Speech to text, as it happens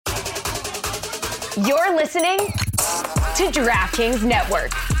You're listening to DraftKings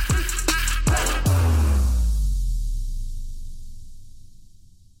Network.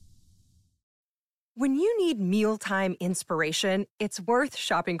 When you need mealtime inspiration, it's worth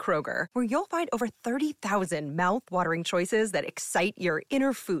shopping Kroger, where you'll find over 30,000 mouth-watering choices that excite your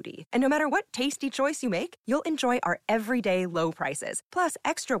inner foodie. And no matter what tasty choice you make, you'll enjoy our everyday low prices, plus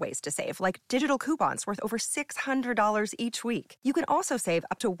extra ways to save, like digital coupons worth over $600 each week. You can also save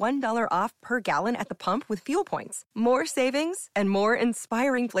up to $1 off per gallon at the pump with fuel points. More savings and more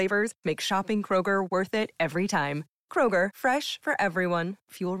inspiring flavors make shopping Kroger worth it every time. Kroger, fresh for everyone.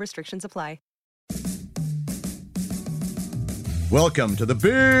 Fuel restrictions apply. Welcome to the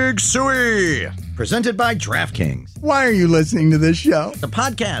Big Suey, presented by DraftKings. Why are you listening to this show? The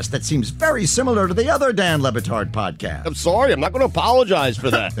podcast that seems very similar to the other Dan Le Batard podcast. I'm sorry, I'm not going to apologize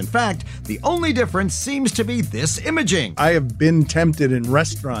for that. In fact, the only difference seems to be this imaging. I have been tempted in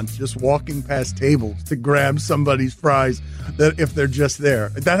restaurants just walking past tables to grab somebody's fries that if they're just there.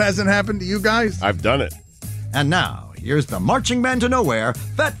 That hasn't happened to you guys? I've done it. And now, here's the marching man to nowhere,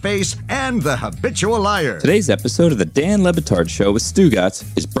 Fat Face, and the habitual liar. Today's episode of the Dan Le Batard Show with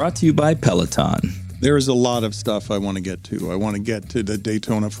Stugotz is brought to you by Peloton. There is a lot of stuff I want to get to. I want to get to the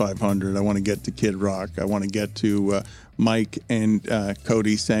Daytona 500. I want to get to Kid Rock. I want to get to Mike and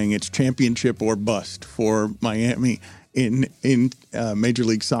Cody saying it's championship or bust for Miami in Major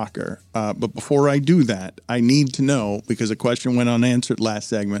League Soccer. But before I do that, I need to know, because a question went unanswered last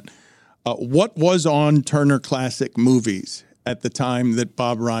segment, what was on Turner Classic Movies at the time that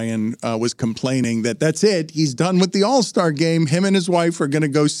Bob Ryan was complaining that that's it, he's done with the All-Star Game, him and his wife are going to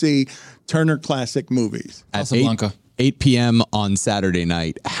go see Turner Classic Movies? At 8 p.m. on Saturday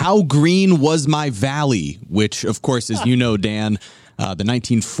night. How Green Was My Valley, which, of course, as you know, Dan, the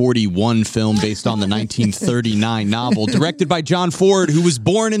 1941 film based on the 1939 novel, directed by John Ford, who was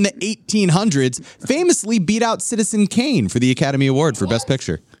born in the 1800s, famously beat out Citizen Kane for the Academy Award for Best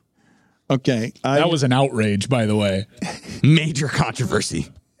Picture. Okay. That was an outrage, by the way. Major controversy.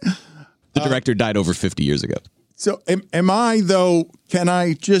 The director died over 50 years ago. So am I, though, can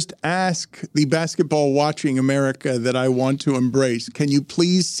I just ask the basketball watching America that I want to embrace, can you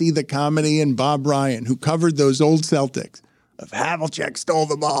please see the comedy in Bob Ryan, who covered those old Celtics, of Havlicek stole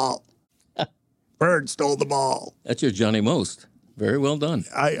the ball, Bird stole the ball. That's your Johnny Most. Very well done.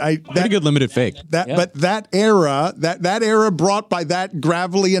 Pretty good limited fake. But that era brought by that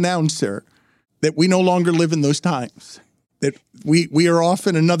gravelly announcer, that we no longer live in those times. That we are off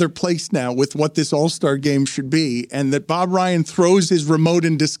in another place now with what this All-Star Game should be, and that Bob Ryan throws his remote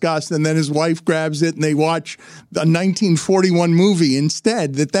in disgust, and then his wife grabs it and they watch a 1941 movie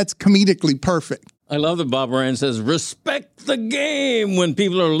instead. That's comedically perfect. I love that Bob Ryan says, respect the game, when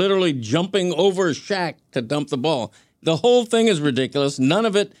people are literally jumping over Shaq to dump the ball. The whole thing is ridiculous. None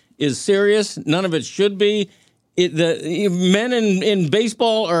of it is serious. None of it should be. The men in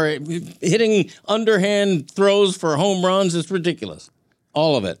baseball are hitting underhand throws for home runs. It's ridiculous.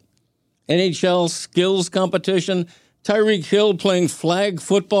 All of it. NHL skills competition. Tyreek Hill playing flag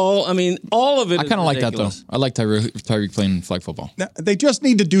football. I mean, all of it. I kind of like that, though. I like Tyreek playing flag football. Now, they just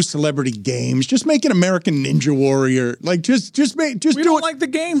need to do celebrity games. Just make an American Ninja Warrior. Like, just we don't like the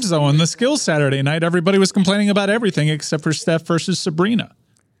games, though. On the skills Saturday night, everybody was complaining about everything except for Steph versus Sabrina.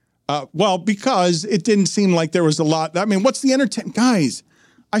 Well, because it didn't seem like there was a lot. I mean, what's the entertainment? Guys,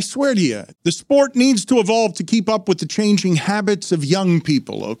 I swear to you, the sport needs to evolve to keep up with the changing habits of young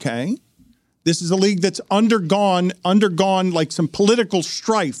people, okay? This is a league that's undergone like some political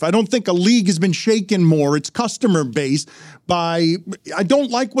strife. I don't think a league has been shaken more. It's customer base by, I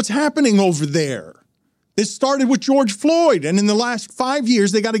don't like what's happening over there. This started with George Floyd, and in the last 5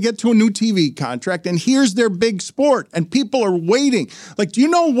 years, they got to get to a new TV contract, and here's their big sport, and people are waiting. Like, do you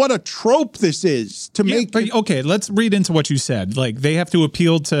know what a trope this is to make? Okay, let's read into what you said. Like, they have to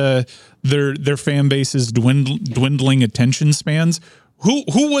appeal to their fan base's dwindling attention spans. Who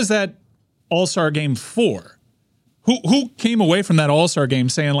was that All-Star Game for? Who came away from that All-Star Game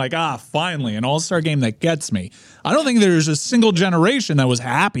saying, like, finally, an All-Star Game that gets me? I don't think there's a single generation that was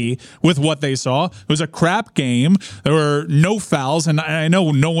happy with what they saw. It was a crap game. There were no fouls, and I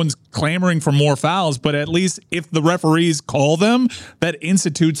know no one's clamoring for more fouls, but at least if the referees call them, that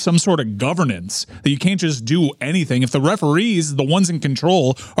institutes some sort of governance, that you can't just do anything. If the referees, the ones in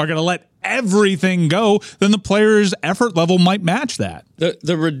control, are going to let everything go, then the players' effort level might match that.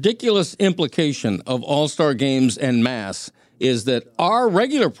 The ridiculous implication of All-Star games en masse is that our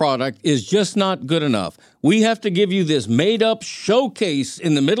regular product is just not good enough. We have to give you this made-up showcase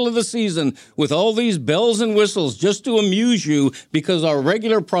in the middle of the season with all these bells and whistles just to amuse you because our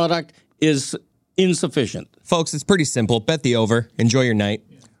regular product is insufficient. Folks, it's pretty simple. Bet the over. Enjoy your night.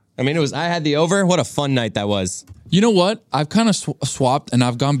 I mean, I had the over. What a fun night that was. You know what? I've kind of swapped, and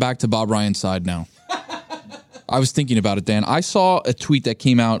I've gone back to Bob Ryan's side now. I was thinking about it, Dan. I saw a tweet that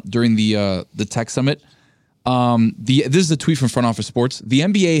came out during the Tech Summit. This is a tweet from Front Office Sports. The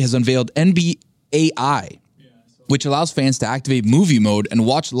NBA has unveiled NBAI, which allows fans to activate movie mode and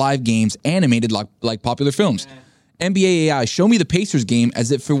watch live games animated like popular films. NBA AI, show me the Pacers game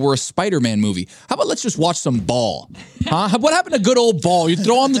as if it were a Spider-Man movie. How about let's just watch some ball? Huh? What happened to good old ball? You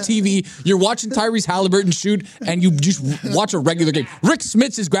throw on the TV, you're watching Tyrese Halliburton shoot, and you just watch a regular game. Rick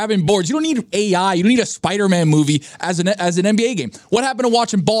Smits is grabbing boards. You don't need AI. You don't need a Spider-Man movie as an NBA game. What happened to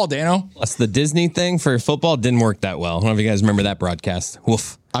watching ball, Dano? Plus, the Disney thing for football didn't work that well. I don't know if you guys remember that broadcast.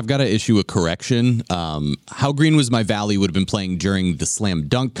 Woof. I've got to issue a correction. How Green Was My Valley would have been playing during the Slam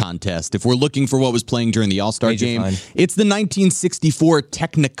Dunk Contest. If we're looking for what was playing during the All-Star game, it's the 1964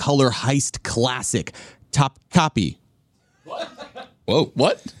 Technicolor Heist Classic. Top Copy. What? Whoa,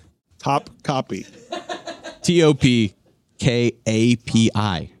 what? Top Copy. TOPKAPI.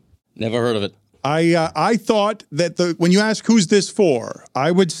 Never heard of it. I thought that when you ask who's this for,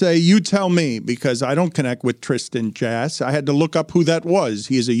 I would say you tell me, because I don't connect with Tristan Jass. I had to look up who that was.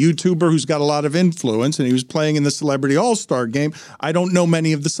 He is a YouTuber who's got a lot of influence, and he was playing in the Celebrity All-Star game. I don't know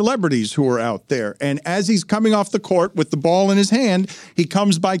many of the celebrities who are out there. And as he's coming off the court with the ball in his hand, he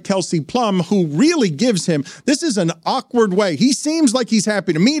comes by Kelsey Plum, who really gives him, this is an awkward way. He seems like he's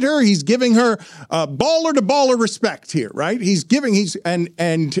happy to meet her. He's giving her baller to baller respect here, right?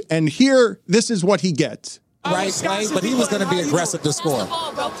 And here, this is what he gets. Right, but he was going to be aggressive to score.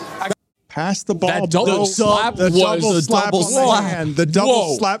 Pass the ball. That double slap was a double slap. The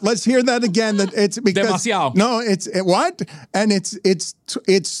double slap. Let's hear that again. That it's because Demasiado. No, it's what? And it's.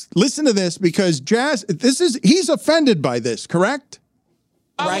 Listen to this, because Jazz. He's offended by this. Correct?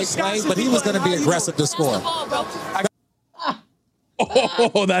 Right, but he was going to be aggressive to score.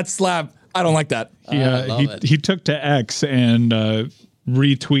 Oh, that slap. I don't like that. He took to X and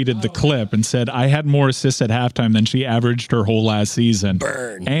retweeted the clip and said, I had more assists at halftime than she averaged her whole last season.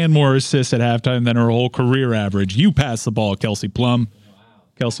 Burn. And more assists at halftime than her whole career average. You pass the ball, Kelsey Plum.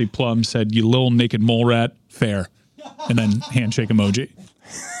 Kelsey Plum said, you little naked mole rat. Fair. And then handshake emoji.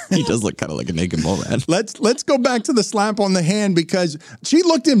 He does look kind of like a naked mole rat. Let's go back to the slap on the hand, because she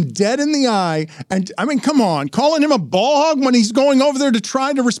looked him dead in the eye. And I mean, come on, calling him a ball hog when he's going over there to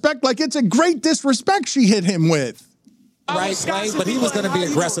try to respect, like it's a great disrespect she hit him with. Right, but he was going to be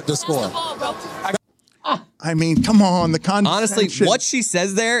aggressive to score. I mean, come on, the condescension. Honestly, what she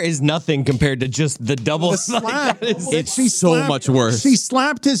says there is nothing compared to just the double slap. It's so much worse. She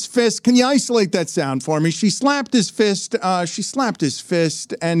slapped his fist. Can you isolate that sound for me? She slapped his fist.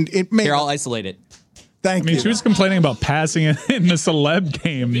 And it made. Here, I'll isolate it. Thank you. She was complaining about passing in the celeb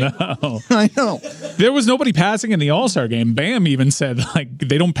game, though. I know. There was nobody passing in the All-Star game. Bam even said, like,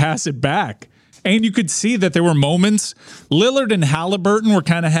 they don't pass it back. And you could see that there were moments. Lillard and Halliburton were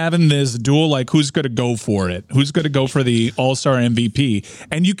kind of having this duel, like, who's going to go for it? Who's going to go for the All-Star MVP?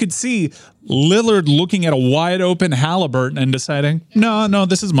 And you could see Lillard looking at a wide open Halliburton and deciding, no,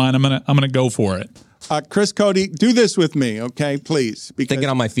 this is mine. I'm gonna go for it. Chris Cody, do this with me, okay, please. Because thinking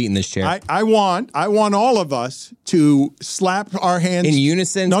on my feet in this chair. I want all of us to slap our hands in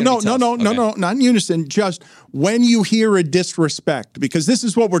unison. No, not in unison. Just when you hear a disrespect, because this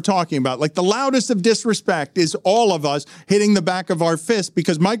is what we're talking about. Like, the loudest of disrespect is all of us hitting the back of our fist,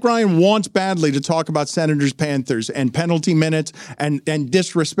 because Mike Ryan wants badly to talk about Senators Panthers and penalty minutes and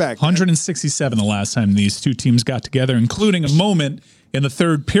disrespect. 167 the last time these two teams got together, including a moment in the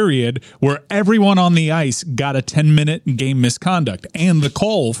third period where everyone on the ice got a 10-minute game misconduct. And the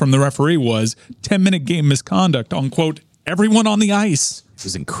call from the referee was 10-minute game misconduct on, quote, everyone on the ice. It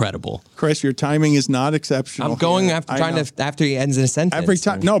was incredible. Chris, your timing is not exceptional. I'm going after he ends in a sentence. Every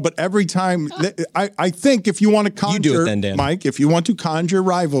time. No, but every time. I think if you want to conjure, you do it then, Dan. Mike, if you want to conjure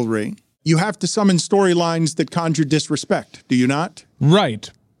rivalry, you have to summon storylines that conjure disrespect. Do you not? Right.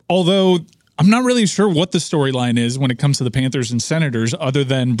 Although I'm not really sure what the storyline is when it comes to the Panthers and Senators, other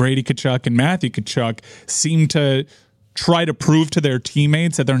than Brady Tkachuk and Matthew Tkachuk seem to try to prove to their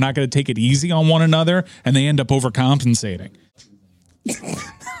teammates that they're not going to take it easy on one another, and they end up overcompensating.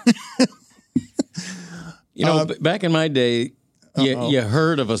 Back in my day, you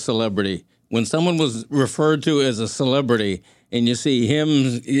heard of a celebrity. When someone was referred to as a celebrity and you see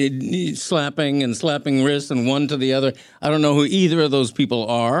him slapping wrists and one to the other, I don't know who either of those people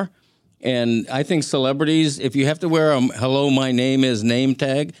are. And I think celebrities, if you have to wear a hello, my name is name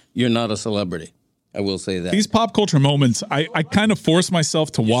tag, you're not a celebrity. I will say that. These pop culture moments, I kind of force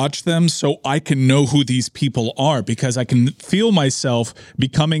myself to watch them so I can know who these people are, because I can feel myself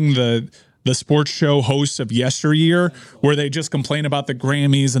becoming the the sports show hosts of yesteryear, where they just complain about the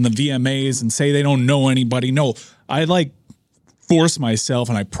Grammys and the VMAs and say they don't know anybody. No, I force myself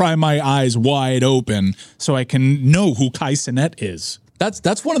and I pry my eyes wide open so I can know who Kai Cenat is.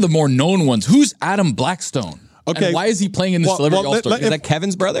 That's one of the more known ones. Who's Adam Blackstone? Okay. And why is he playing in the Celebrity All-Star? Is that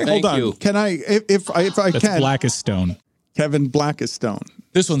Kevin's brother? Hold on. Can I, if I That's can? Blackistone. Kevin Blackistone.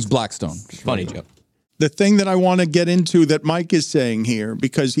 This one's Blackstone. Funny joke. The thing that I want to get into that Mike is saying here,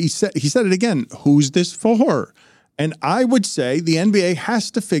 because he said it again, who's this for? And I would say the NBA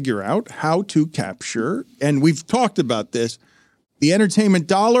has to figure out how to capture, and we've talked about this, the entertainment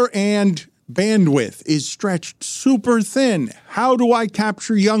dollar and bandwidth is stretched super thin. How do I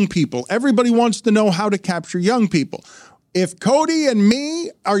capture young people? Everybody wants to know how to capture young people. If Cody and me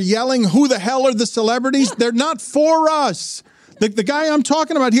are yelling, who the hell are the celebrities? They're not for us. The guy I'm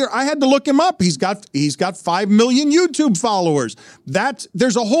talking about here, I had to look him up. He's got 5 million YouTube followers.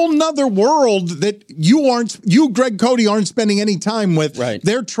 There's a whole nother world that you, Greg Cody, aren't spending any time with. Right.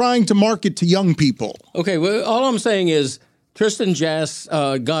 They're trying to market to young people. Okay, well, all I'm saying is Tristan Jass,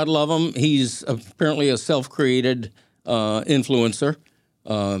 God love him. He's apparently a self-created influencer.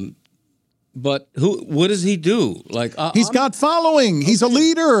 But what does he do? He's got following. He's a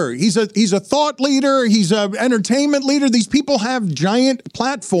leader. He's a thought leader. He's an entertainment leader. These people have giant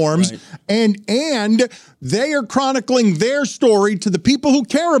platforms, right. and they are chronicling their story to the people who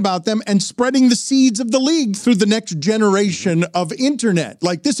care about them and spreading the seeds of the league through the next generation of internet.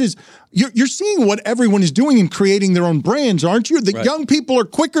 You're seeing what everyone is doing and creating their own brands, aren't you? The young people are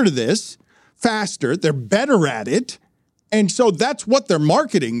quicker to this, faster. They're better at it. And so that's what they're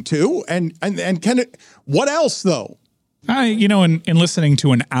marketing to. And can it, what else though? In listening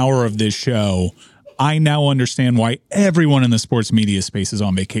to an hour of this show, I now understand why everyone in the sports media space is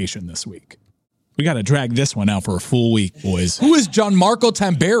on vacation this week. We got to drag this one out for a full week, boys. Who is Gianmarco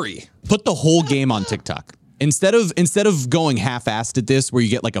Tamberi? Put the whole game on TikTok. Instead of going half-assed at this, where you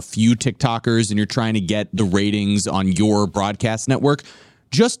get a few TikTokers and you're trying to get the ratings on your broadcast network,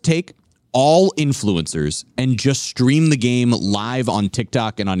 just take all influencers and just stream the game live on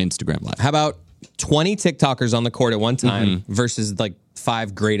TikTok and on Instagram Live. How about 20 TikTokers on the court at one time versus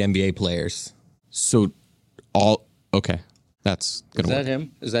 5 great NBA players? So okay. That's going to work. Is that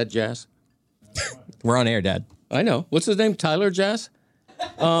him? Is that Jazz? We're on air, Dad. I know. What's his name? Tyler Jazz?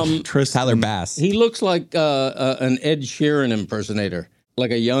 Tyler Bass. He looks like an Ed Sheeran impersonator,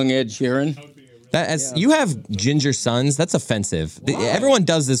 like a young Ed Sheeran. You have ginger sons. That's offensive. Everyone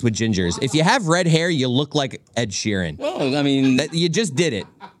does this with gingers. If you have red hair, you look like Ed Sheeran. Well, I mean, you just did it,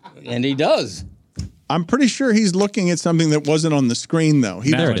 and he does. I'm pretty sure he's looking at something that wasn't on the screen, though.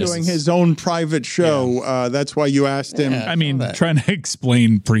 He's doing his own private show. Yeah. That's why you asked him. Trying to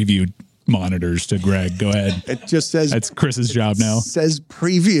explain preview monitors to Greg. Go ahead. It just says that's Chris's job now. It says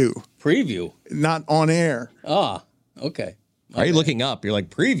preview. Preview, not on air. Ah, okay. Are you looking up? You're like,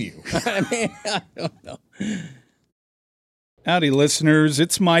 preview. I don't know. Howdy, listeners.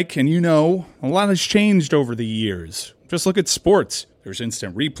 It's Mike, and a lot has changed over the years. Just look at sports. There's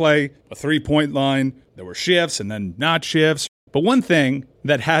instant replay, a three-point line, there were shifts and then not shifts. But one thing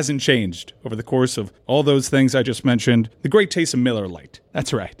that hasn't changed over the course of all those things I just mentioned, the great taste of Miller Lite.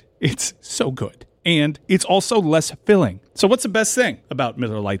 That's right. It's so good. And it's also less filling. So what's the best thing about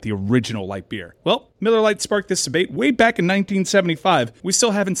Miller Lite, the original light beer? Well, Miller Lite sparked this debate way back in 1975. We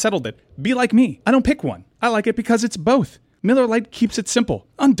still haven't settled it. Be like me. I don't pick one. I like it because it's both. Miller Lite keeps it simple.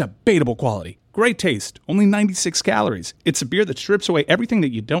 Undebatable quality. Great taste. Only 96 calories. It's a beer that strips away everything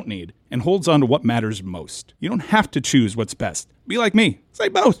that you don't need and holds on to what matters most. You don't have to choose what's best. Be like me. Say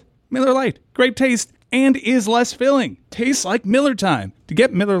both. Miller Lite. Great taste. And is less filling. Tastes like Miller time. To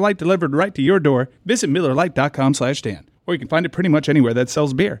get Miller Lite delivered right to your door, visit MillerLite.com/Dan. Or you can find it pretty much anywhere that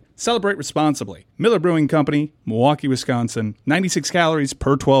sells beer. Celebrate responsibly. Miller Brewing Company, Milwaukee, Wisconsin. 96 calories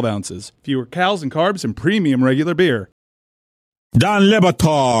per 12 ounces. Fewer calories and carbs and premium regular beer. Don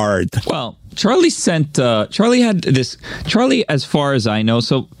Lebatard. Well, Charlie had this. Charlie, as far as I know,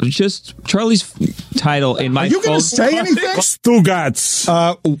 so just Charlie's title in my. Are you going to say anything? Stugats.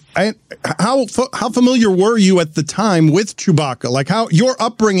 How familiar were you at the time with Chewbacca? How your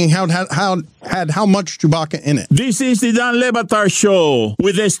upbringing had how much Chewbacca in it? This is the Don Lebatard Show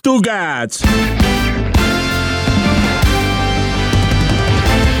with the Stugats.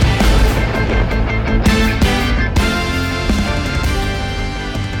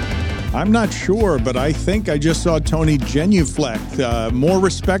 I'm not sure, but I think I just saw Tony genuflect. More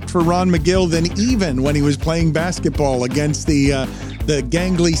respect for Ron McGill than even when he was playing basketball against the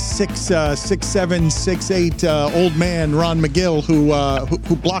gangly 6'7", 6'8" old man Ron McGill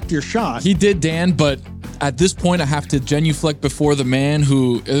who blocked your shot. He did, Dan, but At this point, I have to genuflect before the man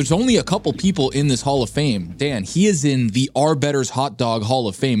who, there's only a couple people in this Hall of Fame. Dan, he is in the Arbetter's Hot Dog Hall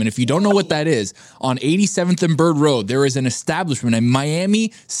of Fame. And if you don't know what that is, on 87th and Bird Road, there is an establishment, a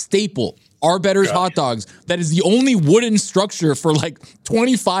Miami staple, Arbetter's Hot Dogs, that is the only wooden structure for like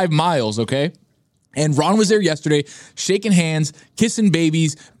 25 miles, okay? And Ron was there yesterday, shaking hands, kissing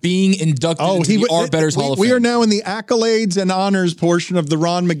babies, being inducted into the Arbetter's Hall of Fame. We are now in the accolades and honors portion of the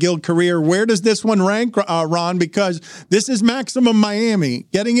Ron McGill career. Where does this one rank, Ron? Because this is Maximum Miami,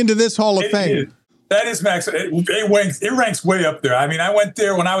 getting into this Hall of Fame. That is max. It ranks way up there. I mean, I went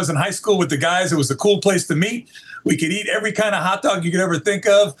there when I was in high school with the guys. It was a cool place to meet. We could eat every kind of hot dog you could ever think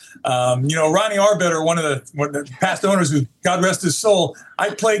of. Ronnie Arbetter, one of the past owners, who God rest his soul,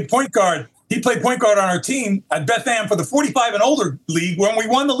 I played point guard. He played point guard on our team at Bethlehem for the 45 and older league when we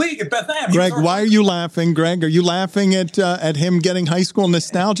won the league at Bethlehem. Greg, why are you laughing? Greg, are you laughing at him getting high school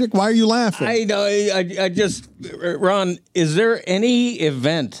nostalgic? Why are you laughing? I know. I just, Ron, is there any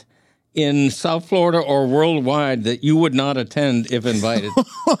event in South Florida or worldwide that you would not attend if invited?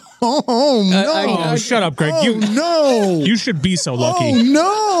 Oh, no. Shut up, Greg. No. You should be so lucky.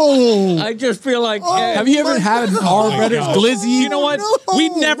 Oh, no. I just feel like... have you ever had an Arbetter's glizzy? You know what? No.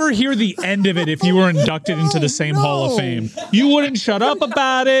 We'd never hear the end of it if you were inducted into the same Hall of Fame. You wouldn't shut up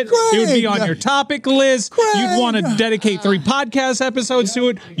about it. It would be on your topic list. You'd want to dedicate 3 podcast episodes to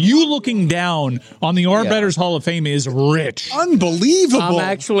it. You looking down on the Arbetter's Hall of Fame is rich. Unbelievable. I'm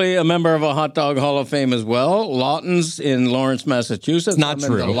actually a member of a hot dog Hall of Fame as well. Lawton's in Lawrence, Massachusetts. Not I'm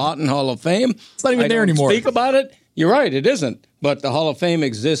in true. the Lawton Hall of Fame. It's not even there anymore. Speak about it. You're right. It isn't. But the Hall of Fame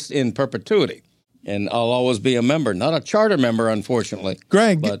exists in perpetuity. And I'll always be a member, not a charter member, unfortunately.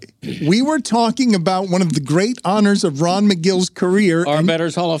 Greg, we were talking about one of the great honors of Ron McGill's career.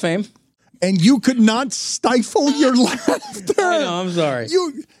 Arbetter's Hall of Fame? And you could not stifle your laughter. I know, I'm sorry.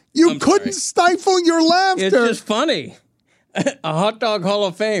 You couldn't stifle your laughter. It's just funny. A hot dog Hall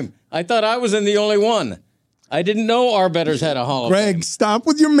of Fame. I thought I was in the only one. I didn't know Arbetter's had a Hall of Fame. Greg, stop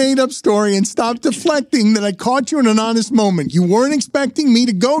with your made-up story and stop deflecting that I caught you in an honest moment. You weren't expecting me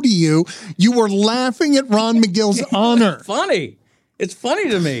to go to you. You were laughing at Ron McGill's honor. Funny. It's funny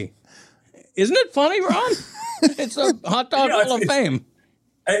to me. Isn't it funny, Ron? It's a hot dog Hall of Fame.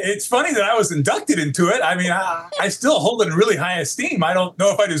 It's funny that I was inducted into it. I mean, I still hold it in really high esteem. I don't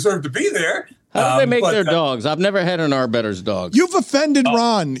know if I deserve to be there. How do they make their dogs? I've never had an Arbetter's dog. You've offended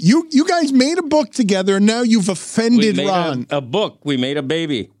Ron. You guys made a book together, and now you've offended Ron. A book. We made a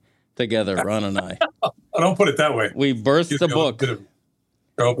baby together, Ron and I. I don't put it that way. We birthed the book.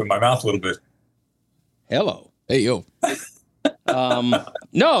 Open my mouth a little bit. Hello. Hey, yo.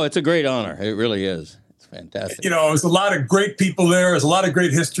 No, it's a great honor. It really is. It's fantastic. There's a lot of great people there. There's a lot of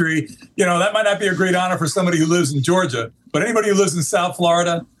great history. That might not be a great honor for somebody who lives in Georgia, but anybody who lives in South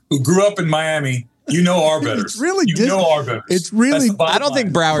Florida, who grew up in Miami, Arbetters. It's really Arbetters. It's really. I don't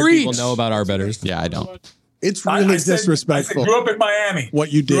think Broward people know about Arbetters. Yeah, I don't. It's really disrespectful. I grew up in Miami.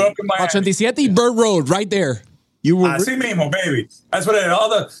 What you did. Grew up in Miami. 87 Bird Road, right there. You were. See Mimo, baby. That's what I did. All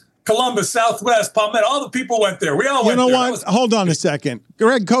the Columbus, Southwest, Palmetto, all the people went there. We all went there. You know what? Hold on a second.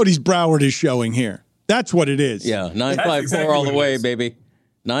 Greg Cody's Broward is showing here. That's what it is. Yeah, 954 all the way, baby.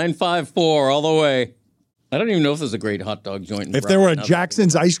 954 all the way. I don't even know if there's a great hot dog joint in If there were a Broward.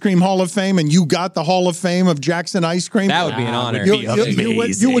 Jackson's Ice Cream Hall of Fame and you got the Hall of Fame of Jackson Ice Cream, that would be an honor.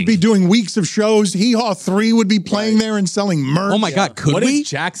 You would be doing weeks of shows. Hee Haw 3 would be playing there and selling merch. Oh my God, could What we? is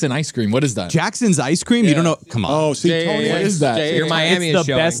Jackson Ice Cream? What is that? Jackson's Ice Cream? You don't know? Come on. Oh, see, Tony, what is that? Your Miami it's is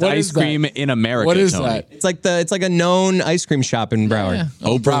the showing. best What ice is that? cream in America. What is Tony. that? It's like a known ice cream shop in Broward.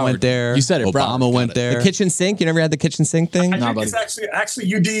 Oprah Broward. went there. You said it, Obama Broward. went Got it. there. The kitchen sink. You never had the kitchen sink thing? I think it's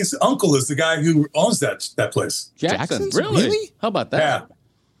actually UD's uncle is the guy who owns that place. Jackson, Jackson's? really? How about that?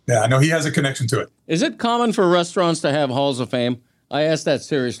 Yeah, I know he has a connection to it. Is it common for restaurants to have halls of fame? I ask that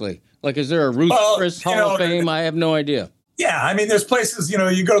seriously. Like, is there a Ruth Chris Hall of Fame? I have no idea. Yeah, I mean, there's places,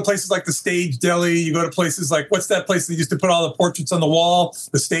 you go to places like the Stage Deli. You go to places like, what's that place that used to put all the portraits on the wall?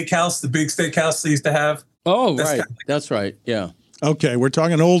 The steakhouse, the big steakhouse they used to have. Oh, right. That's right. Yeah. Okay, we're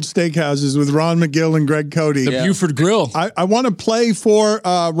talking old steakhouses with Ron McGill and Greg Cody. The Buford Grill. I want to play for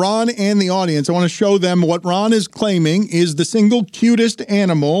Ron and the audience. I want to show them what Ron is claiming is the single cutest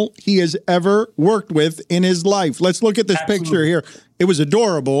animal he has ever worked with in his life. Let's look at this picture here. It was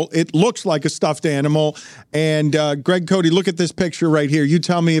adorable. It looks like a stuffed animal. And Greg Cody, look at this picture right here. You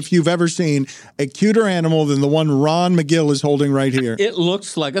tell me if you've ever seen a cuter animal than the one Ron McGill is holding right here. It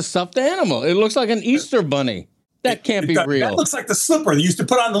looks like a stuffed animal. It looks like an Easter bunny. That can't be real. That looks like the slipper they used to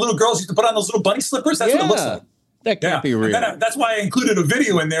put on. The little girls used to put on those little bunny slippers. That's what it looks like. That can't be real. That's why I included a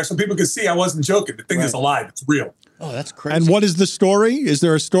video in there so people could see I wasn't joking. The thing is alive. It's real. Oh, that's crazy. And what is the story? Is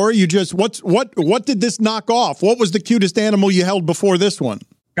there a story? You just what did this knock off? What was the cutest animal you held before this one?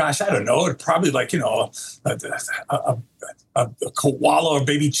 Gosh, I don't know. It probably like, a koala or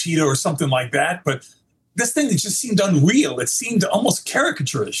baby cheetah or something like that. But this thing, it just seemed unreal. It seemed almost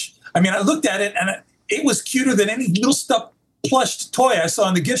caricaturish. I mean, I looked at it and it was cuter than any little stuffed plushed toy I saw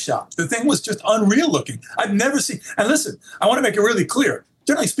in the gift shop. The thing was just unreal looking. I've never seen. And listen, I want to make it really clear.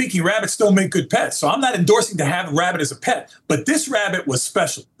 Generally speaking, rabbits don't make good pets. So I'm not endorsing to have a rabbit as a pet. But this rabbit was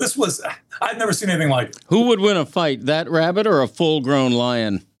special. I've never seen anything like it. Who would win a fight, that rabbit or a full-grown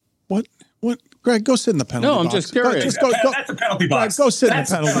lion? What? Greg, go sit in the penalty box. No, I'm just curious. That's a penalty box. Greg, go sit in the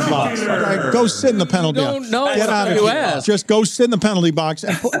penalty box. Greg, go sit in the penalty box. No, Get out of here. Just go sit in the penalty box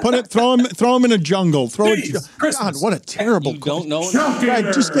and throw him in a jungle. God, what a terrible. You don't know.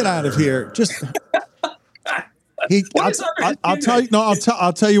 Greg, just get out of here. Just. I'll tell you. No,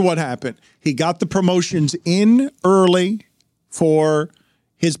 I'll tell you what happened. He got the promotions in early for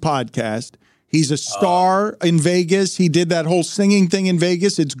his podcast. He's a star in Vegas. He did that whole singing thing in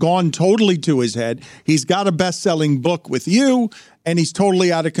Vegas. It's gone totally to his head. He's got a best-selling book with you, and he's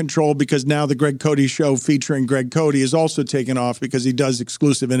totally out of control because now the Greg Cody Show featuring Greg Cody is also taken off because he does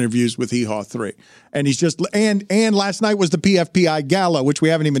exclusive interviews with Hee Haw 3. And he's just and last night was the PFPI Gala, which we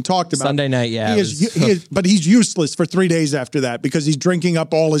haven't even talked about. Sunday night, yeah. But he's useless for 3 days after that because he's drinking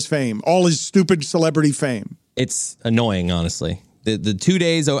up all his fame, all his stupid celebrity fame. It's annoying, honestly. The 2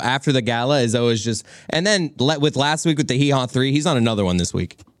 days after the gala is always just, and then with last week with the Hee Haw 3, he's on another one this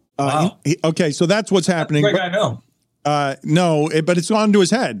week. Okay, so that's what's happening. I know. But it's gone to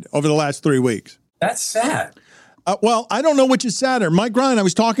his head over the last 3 weeks. That's sad. Well, I don't know which is sadder. Mike Ryan, I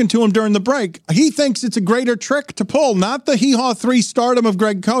was talking to him during the break. He thinks it's a greater trick to pull, not the Hee Haw 3 stardom of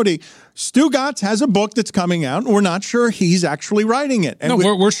Greg Cody. Stu Gatz has a book that's coming out, and we're not sure he's actually writing it. And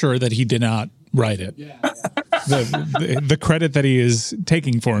we're sure that he did not write it. Yeah. The credit that he is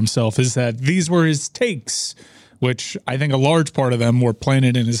taking for himself is that these were his takes, which I think a large part of them were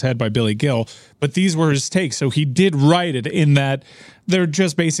planted in his head by Billy Gill, but these were his takes. So he did write it in that they're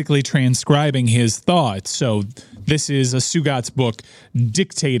just basically transcribing his thoughts. So this is a Sugat's book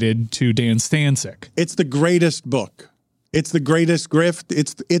dictated to Dan Stancic. It's the greatest book. It's the greatest grift.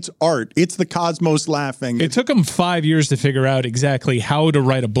 It's art. It's the cosmos laughing. It took him 5 years to figure out exactly how to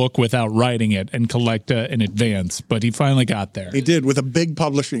write a book without writing it and collect in advance, but he finally got there. He did with a big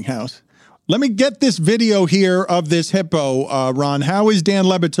publishing house. Let me get this video here of this hippo, Ron. How is Dan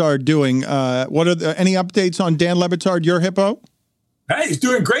Le Batard doing? What are any updates on Dan Le Batard, your hippo? Hey, he's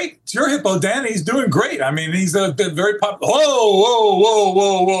doing great. It's your hippo, Dan. He's doing great. I mean, he's been very popular.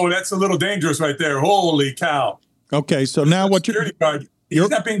 Whoa. That's a little dangerous right there. Holy cow. Okay, so now what security guard. He's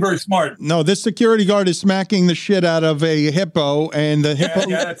not being very smart. No, this security guard is smacking the shit out of a hippo, and the hippo.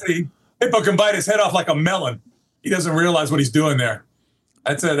 Yeah, hippo can bite his head off like a melon. He doesn't realize what he's doing there.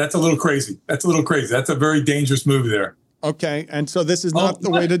 That's a little crazy. That's a very dangerous move there. Okay, and so this is not the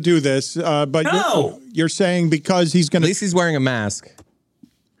way to do this. But no. You're saying because he's going to. At least he's wearing a mask.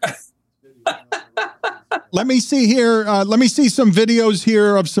 Let me see here. Let me see some videos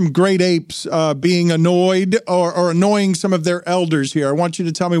here of some great apes being annoyed or annoying some of their elders here. I want you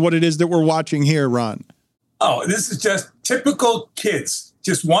to tell me what it is that we're watching here, Ron. Oh, this is just typical kids.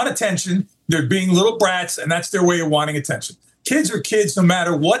 Just want attention. They're being little brats, and that's their way of wanting attention. Kids are kids no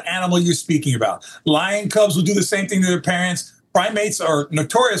matter what animal you're speaking about. Lion cubs will do the same thing to their parents. Primates are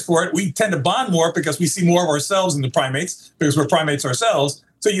notorious for it. We tend to bond more because we see more of ourselves in the primates because we're primates ourselves.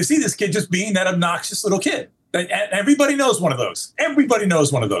 So you see this kid just being that obnoxious little kid. Everybody knows one of those. Everybody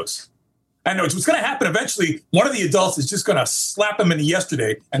knows one of those. I know what's going to happen eventually. One of the adults is just going to slap him in the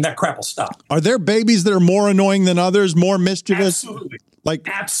yesterday, and that crap will stop. Are there babies that are more annoying than others, more mischievous? Absolutely.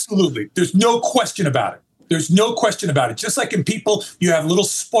 Absolutely. There's no question about it. There's no question about it. Just like in people, you have little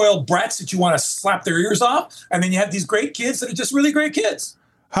spoiled brats that you want to slap their ears off, and then you have these great kids that are just really great kids.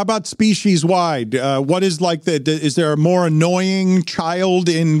 How about species-wide? What is is there a more annoying child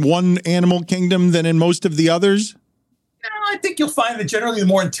in one animal kingdom than in most of the others? No, I think you'll find that generally the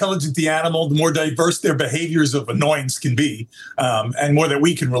more intelligent the animal, the more diverse their behaviors of annoyance can be, and more that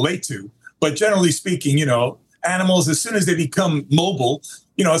we can relate to. But generally speaking, animals, as soon as they become mobile,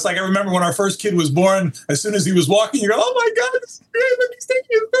 it's like I remember when our first kid was born, as soon as he was walking, you go, oh my God, this is great, look, he's taking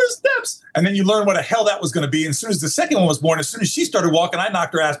his first steps. And then you learn what the hell that was going to be. And as soon as the second one was born, as soon as she started walking, I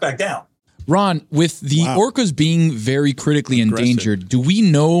knocked her ass back down. Ron, with the orcas being very critically endangered, do we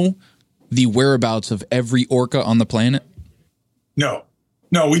know the whereabouts of every orca on the planet? No,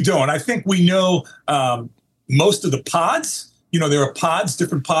 we don't. I think we know most of the pods. There are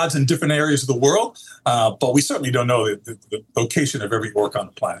different pods in different areas of the world, but we certainly don't know the location of every orca on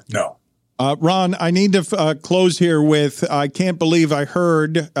the planet. No. Ron, I need to close here with, I can't believe I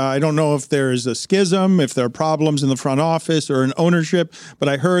heard, I don't know if there's a schism, if there are problems in the front office or in ownership, but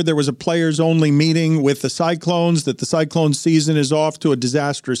I heard there was a players-only meeting with the Cyclones, that the Cyclones season is off to a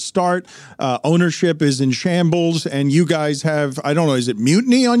disastrous start. Ownership is in shambles, and you guys have, I don't know, is it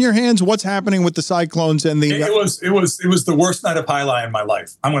mutiny on your hands? What's happening with the Cyclones and the... It was the worst night of highlight in my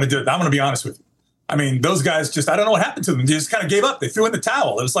life. I'm going to be honest with you. I mean, those guys just, I don't know what happened to them. They just kind of gave up. They threw in the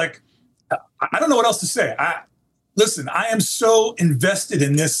towel. It was like, I don't know what else to say. Listen, I am so invested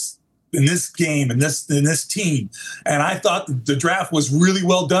in this game, in this team. And I thought the draft was really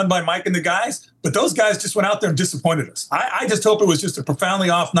well done by Mike and the guys, but those guys just went out there and disappointed us. I just hope it was just a profoundly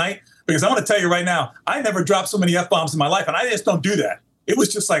off night, because I want to tell you right now, I never dropped so many F-bombs in my life, and I just don't do that. It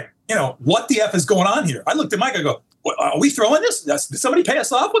was just like, what the F is going on here? I looked at Mike, I go, are we throwing this? Did somebody pay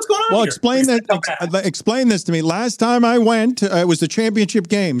us off? What's going on here? Explain this to me. Last time I went, it was the championship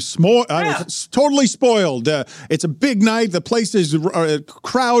game. I was totally spoiled. It's a big night. The place is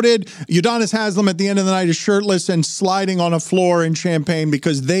crowded. Udonis Haslem at the end of the night is shirtless and sliding on a floor in Champaign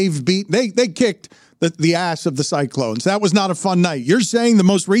because they kicked the ass of the Cyclones. That was not a fun night. You're saying the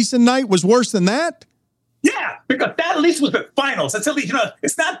most recent night was worse than that? Yeah, because that at least was the finals. That's at least,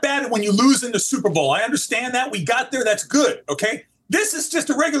 it's not bad when you lose in the Super Bowl. I understand that. We got there. That's good. Okay. This is just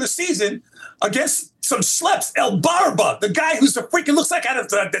a regular season against some schleps. El Barba, the guy who's the freaking looks like out of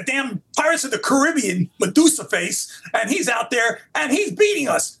the damn Pirates of the Caribbean Medusa face. And he's out there and he's beating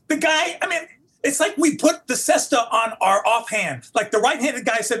us. The guy, I mean, it's like we put the cesta on our offhand. Like the right-handed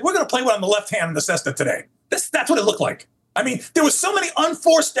guy said, we're going to play one on the left hand in the cesta today. That's what it looked like. I mean, there was so many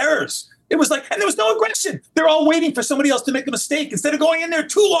unforced errors. It was like, and there was no aggression. They're all waiting for somebody else to make a mistake. Instead of going in there,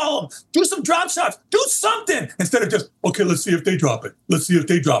 tool all of them, do some drop shots, do something. Instead of just, okay, let's see if they drop it. Let's see if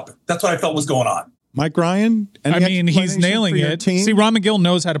they drop it. That's what I felt was going on. Mike Ryan? I mean, he's nailing it. See, Ron McGill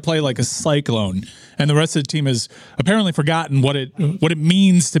knows how to play like a Cyclone, and the rest of the team has apparently forgotten what it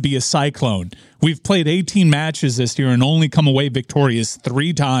means to be a Cyclone. We've played 18 matches this year and only come away victorious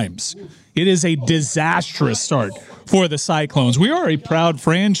 3 times. It is a disastrous start for the Cyclones. We are a proud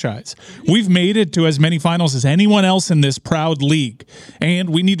franchise. We've made it to as many finals as anyone else in this proud league, and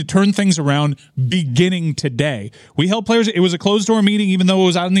we need to turn things around beginning today. We held players. It was a closed-door meeting, even though it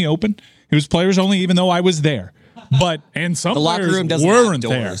was out in the open. It was players only, even though I was there. And some the locker room doesn't have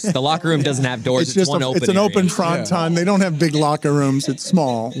doors. The locker room doesn't have doors. It's just one open. It's an open front time. They don't have big locker rooms. It's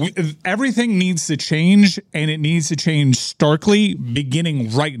small. Everything needs to change, and it needs to change starkly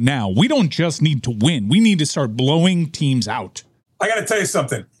beginning right now. We don't just need to win. We need to start blowing teams out. I got to tell you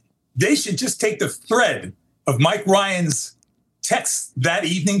something. They should just take the thread of Mike Ryan's text that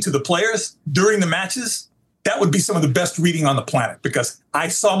evening to the players during the matches. That would be some of the best reading on the planet, because I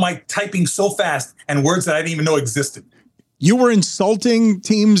saw Mike typing so fast and words that I didn't even know existed. You were insulting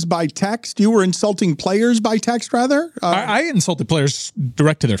teams by text? You were insulting players by text, rather? I insulted players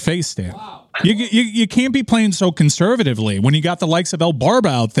direct to their face, Stan. Wow. You can't be playing so conservatively when you got the likes of El Barba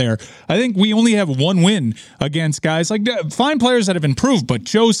out there. I think we only have one win against guys like fine players that have improved, but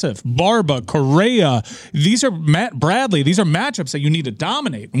Joseph, Barba, Correa, these are Matt Bradley. These are matchups that you need to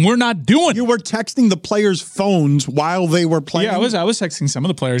dominate, and we're not doing. You were texting the players' phones while they were playing. Yeah, I was texting some of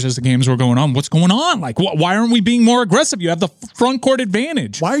the players as the games were going on. What's going on? Like, why aren't we being more aggressive? You have the front court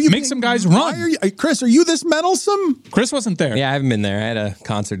advantage. Why are you make some guys run? Chris, are you this meddlesome? Chris wasn't there. Yeah, I haven't been there. I had a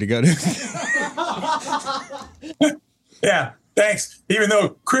concert to go to. Yeah, thanks. Even though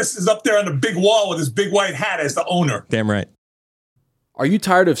Chris is up there on the big wall with his big white hat as the owner. Damn right. Are you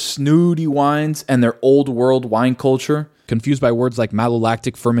tired of snooty wines and their old world wine culture? Confused by words like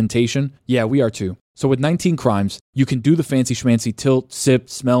malolactic fermentation? Yeah, we are too. So with 19 Crimes, you can do the fancy schmancy tilt, sip,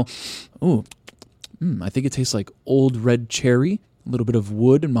 smell. Ooh, I think it tastes like old red cherry, a little bit of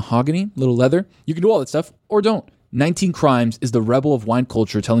wood and mahogany, a little leather. You can do all that stuff, or don't. 19 Crimes is the rebel of wine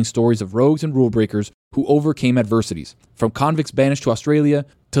culture, telling stories of rogues and rule breakers who overcame adversities, from convicts banished to Australia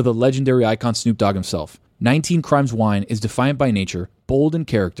to the legendary icon Snoop Dogg himself. 19 Crimes wine is defiant by nature, bold in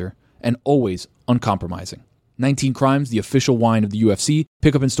character, and always uncompromising. 19 Crimes, the official wine of the UFC.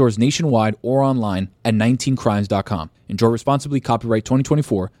 Pick up in stores nationwide or online at 19crimes.com. Enjoy responsibly. Copyright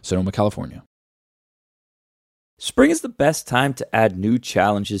 2024, Sonoma, California. Spring is the best time to add new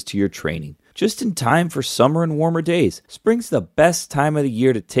challenges to your training. Just in time for summer and warmer days, spring's the best time of the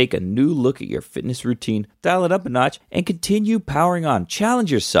year to take a new look at your fitness routine, dial it up a notch, and continue powering on.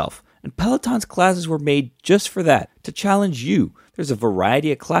 Challenge yourself. And Peloton's classes were made just for that, to challenge you. There's a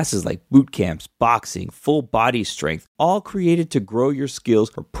variety of classes like boot camps, boxing, full body strength, all created to grow your skills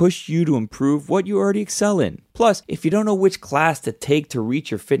or push you to improve what you already excel in. Plus, if you don't know which class to take to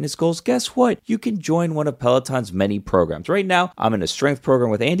reach your fitness goals, guess what? You can join one of Peloton's many programs. Right now, I'm in a strength program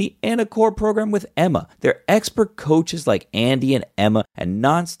with Andy and a core program with Emma. They're expert coaches like Andy and Emma, and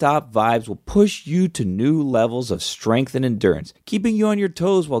nonstop vibes will push you to new levels of strength and endurance, keeping you on your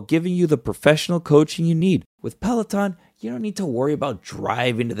toes while giving you the professional coaching you need. With Peloton, you don't need to worry about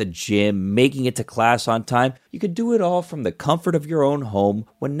driving to the gym, making it to class on time. You can do it all from the comfort of your own home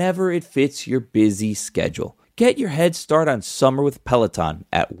whenever it fits your busy schedule. Get your head start on summer with Peloton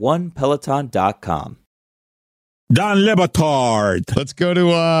at onepeloton.com. Don Lebitard. Let's go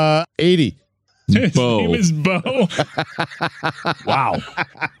to 80. His name is Bo. Wow.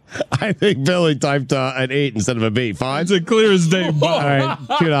 I think Billy typed an 8 instead of a B. Fine. It's a clear as day, Bo. All right,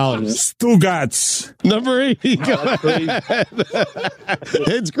 $2. Stugats. Number 80. Go ahead.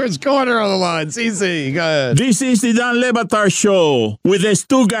 It's Chris Corner on the line. CC, go ahead. This is the Don Lebitard Show with the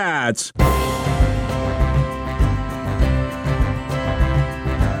Stugats.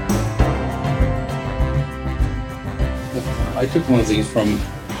 I took one of these from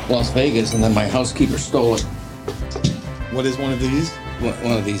Las Vegas, and then my housekeeper stole it. What is one of these?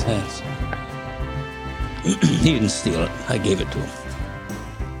 One of these hats. He didn't steal it. I gave it to him.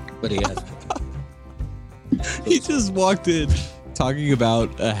 But he has. He just walked in talking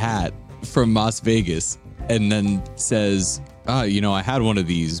about a hat from Las Vegas and then says, I had one of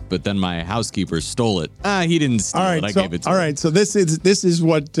these, but then my housekeeper stole it. He didn't steal it. I gave it to him. All right, so this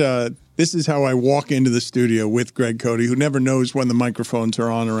is how I walk into the studio with Greg Cody, who never knows when the microphones are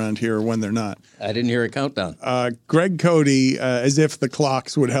on around here or when they're not. I didn't hear a countdown. Greg Cody, as if the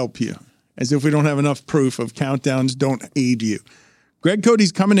clocks would help you, as if we don't have enough proof of countdowns don't aid you. Greg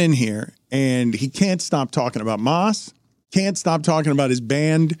Cody's coming in here, and he can't stop talking about Moss, can't stop talking about his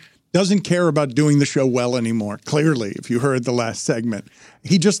band, doesn't care about doing the show well anymore, clearly, if you heard the last segment.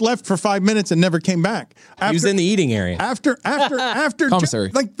 He just left for 5 minutes and never came back. He was in the eating area. After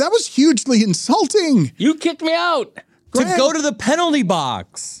Commissary. Like, that was hugely insulting. You kicked me out. To go to the penalty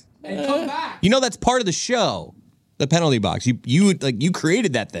box. And come back. You know that's part of the show. The penalty box. You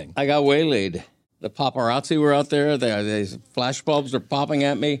created that thing. I got waylaid. The paparazzi were out there. These flashbulbs are popping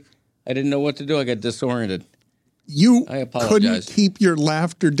at me. I didn't know what to do. I got disoriented. I couldn't keep your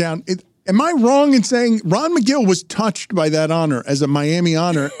laughter down. Am I wrong in saying Ron McGill was touched by that honor as a Miami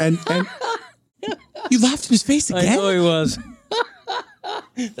honor? And you laughed in his face again? I know he was.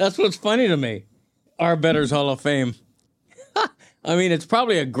 That's what's funny to me. Arbetter's Hall of Fame. I mean, it's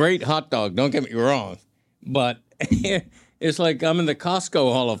probably a great hot dog. Don't get me wrong. But it's like I'm in the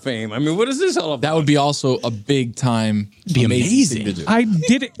Costco Hall of Fame. I mean, what is this all about? That would be also a big time. Be amazing. Thing to do. I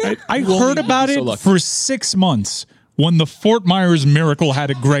did it. I heard about it for 6 months when the Fort Myers Miracle had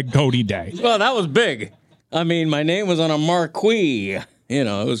a Greg Cody Day. Well, that was big. I mean, my name was on a marquee.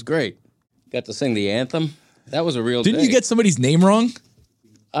 It was great. Got to sing the anthem. That was a real Didn't day. you get somebody's name wrong?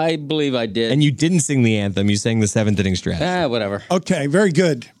 I believe I did. And you didn't sing the anthem. You sang the 7th inning stretch. Whatever. Okay, very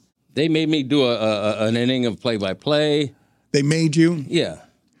good. They made me do an inning of play-by-play. They made you? Yeah.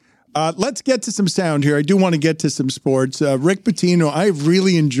 Let's get to some sound here. I do want to get to some sports. Rick Pitino, I've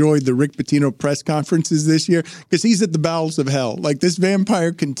really enjoyed the Rick Pitino press conferences this year because he's at the bowels of hell. Like, this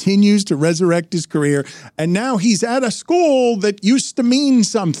vampire continues to resurrect his career, and now he's at a school that used to mean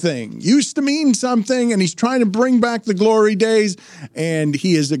something, and he's trying to bring back the glory days, and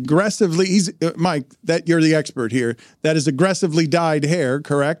he is aggressively, Mike, that you're the expert here, that is aggressively dyed hair,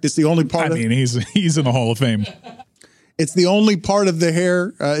 correct? It's the only part he's in the Hall of Fame. It's the only part of the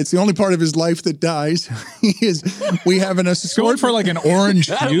hair. It's the only part of his life that dies. We have an assortment. Going for like an orange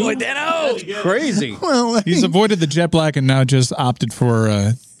hue. Crazy. Well, He's avoided the jet black and now just opted for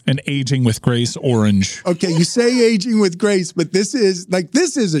an aging with grace orange. Okay, you say aging with grace, but this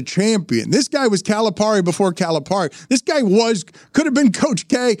is a champion. This guy was Calipari before Calipari. This guy could have been Coach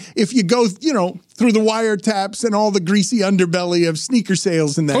K if you go, through the wiretaps and all the greasy underbelly of sneaker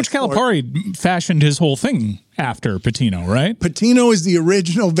sales and that. Coach Calipari fashioned his whole thing after Pitino, right? Pitino is the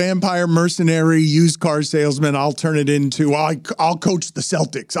original vampire mercenary used car salesman. I'll turn it into, I'll coach the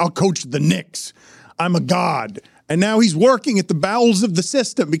Celtics. I'll coach the Knicks. I'm a god. And now he's working at the bowels of the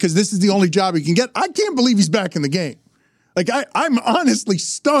system because this is the only job he can get. I can't believe he's back in the game. Like, I'm honestly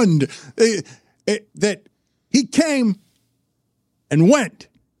stunned that he came and went.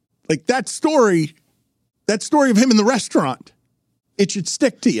 Like, that story of him in the restaurant, it should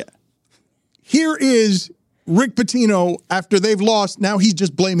stick to you. Here is Rick Pitino after they've lost. Now he's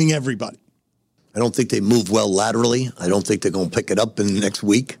just blaming everybody. I don't think they move well laterally. I don't think they're going to pick it up in the next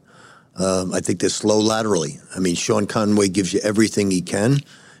week. I think they're slow laterally. I mean, Sean Conway gives you everything he can.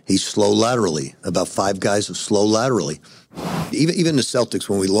 He's slow laterally. About 5 guys are slow laterally. Even the Celtics,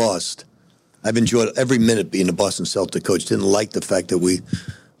 when we lost, I've enjoyed every minute being a Boston Celtic coach. Didn't like the fact that we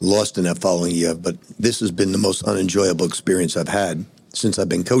lost in that following year, but this has been the most unenjoyable experience I've had since I've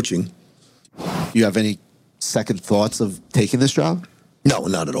been coaching. You have any second thoughts of taking this job? No,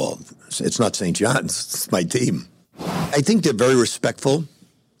 not at all. It's not St. John's. It's my team. I think they're very respectful.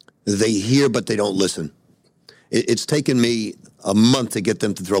 They hear, but they don't listen. It's taken me a month to get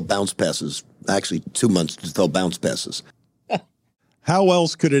them to throw bounce passes. Actually, 2 months to throw bounce passes. How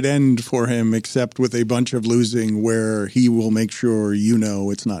else could it end for him except with a bunch of losing where he will make sure you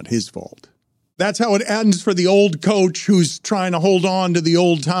know it's not his fault? That's how it ends for the old coach who's trying to hold on to the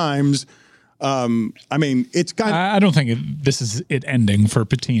old times. I mean, it's got... I don't think this is it ending for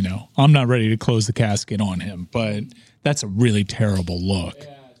Pitino. I'm not ready to close the casket on him, but that's a really terrible look.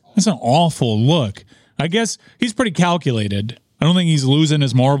 That's an awful look. I guess he's pretty calculated. I don't think he's losing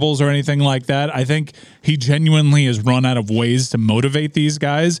his marbles or anything like that. I think he genuinely has run out of ways to motivate these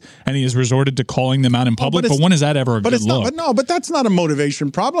guys, and he has resorted to calling them out in public. But when is that ever a good look? But that's not a motivation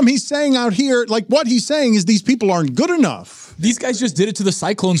problem. He's saying out here, like what he's saying is these people aren't good enough. These guys just did it to the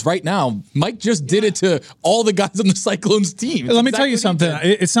Cyclones right now. Mike just did it to all the guys on the Cyclones team. Let me tell you something.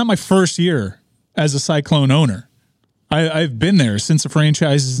 It's not my first year as a Cyclone owner. I've been there since the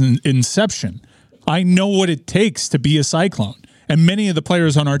franchise's inception. I know what it takes to be a Cyclone. And many of the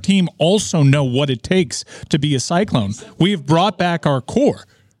players on our team also know what it takes to be a Cyclone. We have brought back our core.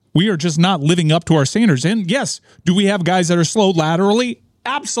 We are just not living up to our standards. And yes, do we have guys that are slow laterally?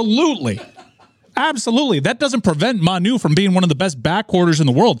 Absolutely. Absolutely. That doesn't prevent Manu from being one of the best backquarters in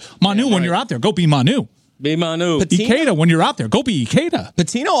the world. Manu, when you're out there, go be Manu. Be Manu. Ikeda, when you're out there, go be Ikeda.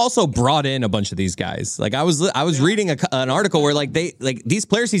 Pitino also brought in a bunch of these guys. Like I was reading an article where like these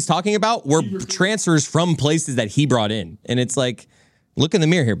players he's talking about were transfers from places that he brought in, and it's like, look in the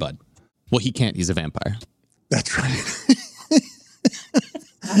mirror here, bud. Well, he can't. He's a vampire. That's right.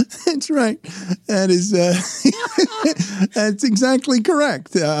 That's right. That is that's exactly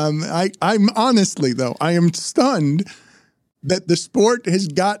correct. I'm honestly though, I am stunned that the sport has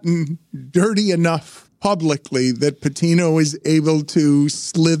gotten dirty enough publicly that Pitino is able to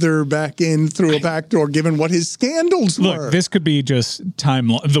slither back in through a back door, given what his scandals were. Look, this could be just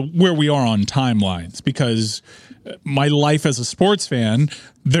where we are on timelines, because my life as a sports fan,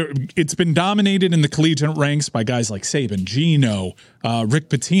 it's been dominated in the collegiate ranks by guys like Saban, Gino, Rick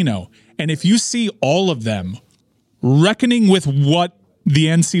Pitino. And if you see all of them reckoning with what the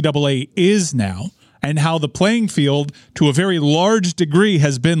NCAA is now and how the playing field to a very large degree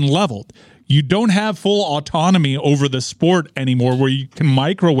has been leveled, you don't have full autonomy over the sport anymore where you can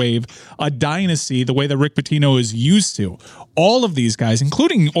microwave a dynasty the way that Rick Pitino is used to. All of these guys,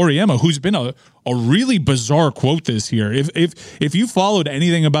 including Auriemma, who's been a really bizarre quote this year. If you followed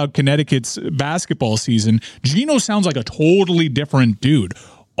anything about Connecticut's basketball season, Gino sounds like a totally different dude.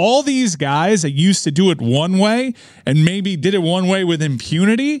 All these guys that used to do it one way and maybe did it one way with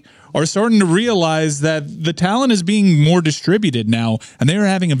impunity are starting to realize that the talent is being more distributed now, and they're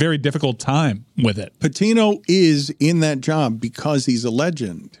having a very difficult time with it. Pitino is in that job because he's a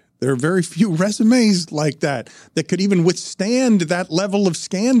legend. There are very few resumes like that could even withstand that level of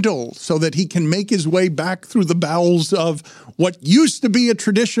scandal so that he can make his way back through the bowels of what used to be a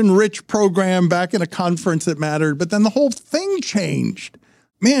tradition-rich program back in a conference that mattered, but then the whole thing changed.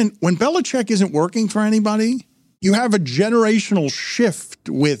 Man, when Belichick isn't working for anybody, you have a generational shift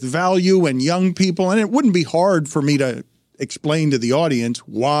with value and young people, and it wouldn't be hard for me to explain to the audience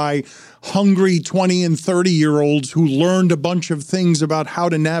why hungry 20 and 30-year-olds who learned a bunch of things about how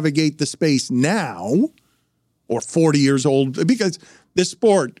to navigate the space now, or 40 years old, because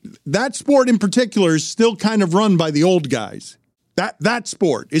that sport in particular is still kind of run by the old guys. That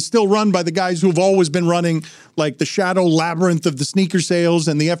sport is still run by the guys who've always been running like the shadow labyrinth of the sneaker sales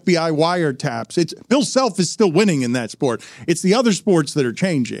and the FBI wiretaps. Bill Self is still winning in that sport. It's the other sports that are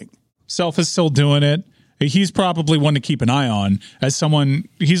changing. Self is still doing it. He's probably one to keep an eye on as someone.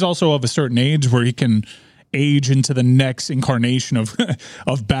 He's also of a certain age where he can age into the next incarnation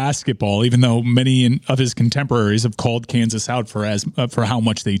of basketball, even though many of his contemporaries have called Kansas out for how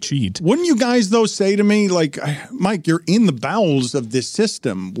much they cheat. Wouldn't you guys, though, say to me, like, Mike, you're in the bowels of this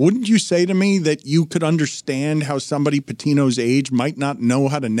system. Wouldn't you say to me that you could understand how somebody Pitino's age might not know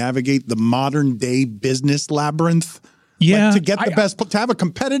how to navigate the modern day business labyrinth Yeah, to get the best, to have a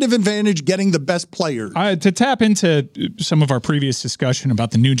competitive advantage, getting the best players. To tap into some of our previous discussion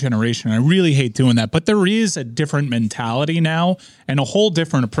about the new generation, I really hate doing that, but there is a different mentality now and a whole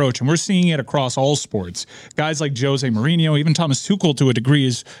different approach, and we're seeing it across all sports. Guys like Jose Mourinho, even Thomas Tuchel to a degree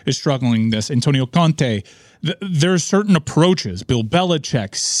is struggling this. Antonio Conte. There are certain approaches. Bill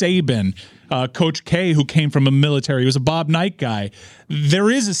Belichick, Saban, Coach K, who came from a military, he was a Bob Knight guy.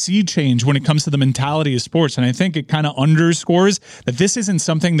 There is a sea change when it comes to the mentality of sports, and I think it kind of underscores that this isn't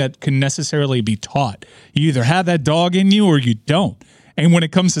something that can necessarily be taught. You either have that dog in you or you don't. And when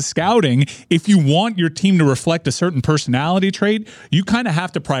it comes to scouting, if you want your team to reflect a certain personality trait, you kind of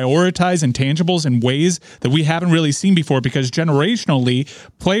have to prioritize intangibles in ways that we haven't really seen before, because generationally,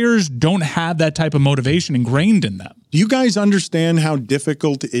 players don't have that type of motivation ingrained in them. Do you guys understand how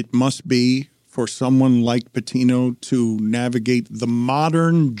difficult it must be for someone like Patino to navigate the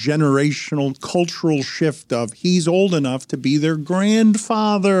modern generational cultural shift of he's old enough to be their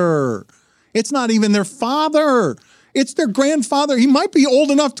grandfather? It's not even their father. It's their grandfather. He might be old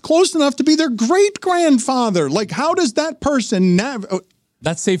enough, close enough to be their great-grandfather. Like, how does that person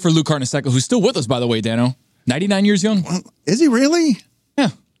That's safe for Luke Carnesecca, who's still with us, by the way, Dano. 99 years young. Is he really?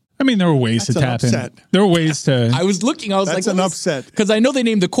 Yeah. I mean, there were ways to tap in. There were ways to... I was looking, I was That's like... an upset. Because I know they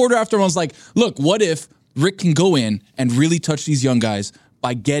named the quarter after him. I was like, look, what if Rick can go in and really touch these young guys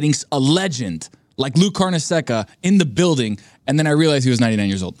by getting a legend like Luke Carnesecca in the building, and then I realized he was 99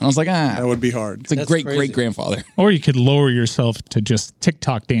 years old. And I was like, that would be hard. It's a great-great-grandfather. Or you could lower yourself to just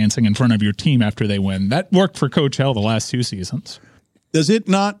TikTok dancing in front of your team after they win. That worked for Coach L the last 2 seasons. Does it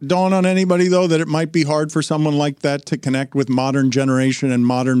not dawn on anybody, though, that it might be hard for someone like that to connect with modern generation and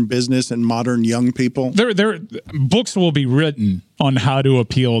modern business and modern young people? There books will be written on how to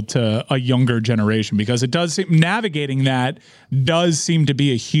appeal to a younger generation, because it does seem navigating that does seem to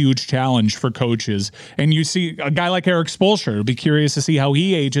be a huge challenge for coaches. And you see a guy like Eric Spoelstra, be curious to see how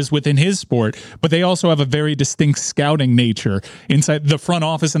he ages within his sport, but they also have a very distinct scouting nature. Inside the front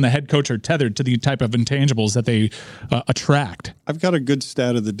office and the head coach are tethered to the type of intangibles that they attract. I've got a good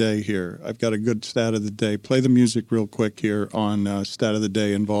stat of the day here. Play the music real quick here on stat of the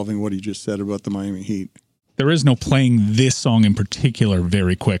day involving what he just said about the Miami Heat. There is no playing this song in particular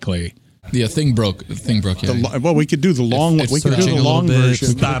very quickly. Yeah, thing broke. Yeah. Well, we could do the long one. We could do the long version.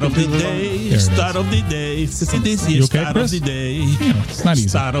 Start of the day. Start of the day. This is start of the day. Yeah, it's not easy.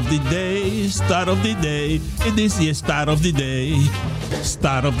 Start of the day. Start of the day. This is start of the day.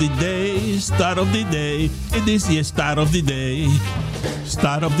 Start of the day. Start of the day. This is start of the day.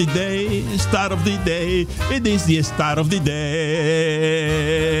 Start of the day. Start of the day. This is start of the day.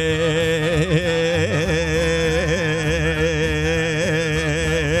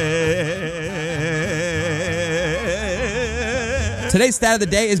 Today's stat of the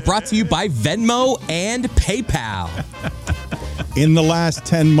day is brought to you by Venmo and PayPal. In the last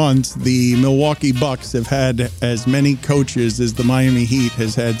 10 months, the Milwaukee Bucks have had as many coaches as the Miami Heat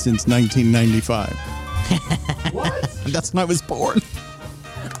has had since 1995. What? That's when I was born.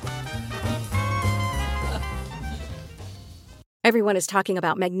 Everyone is talking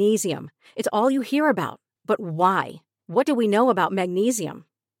about magnesium. It's all you hear about. But why? What do we know about magnesium?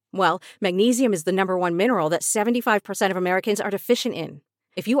 Well, magnesium is the #1 mineral that 75% of Americans are deficient in.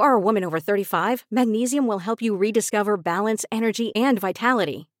 If you are a woman over 35, magnesium will help you rediscover balance, energy, and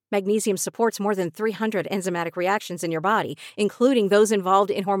vitality. Magnesium supports more than 300 enzymatic reactions in your body, including those involved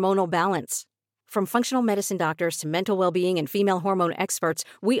in hormonal balance. From functional medicine doctors to mental well-being and female hormone experts,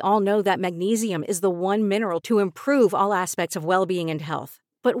 we all know that magnesium is the one mineral to improve all aspects of well-being and health.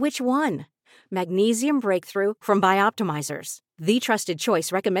 But which one? Magnesium Breakthrough from Bioptimizers, the trusted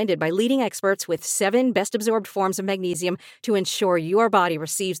choice recommended by leading experts with 7 best-absorbed forms of magnesium to ensure your body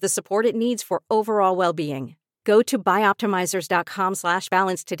receives the support it needs for overall well-being. Go to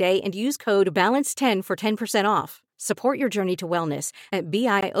bioptimizers.com/balance today and use code BALANCE10 for 10% off. Support your journey to wellness at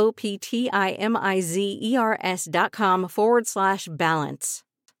bioptimizers.com/balance.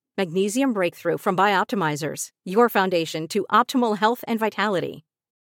 Magnesium Breakthrough from Bioptimizers, your foundation to optimal health and vitality.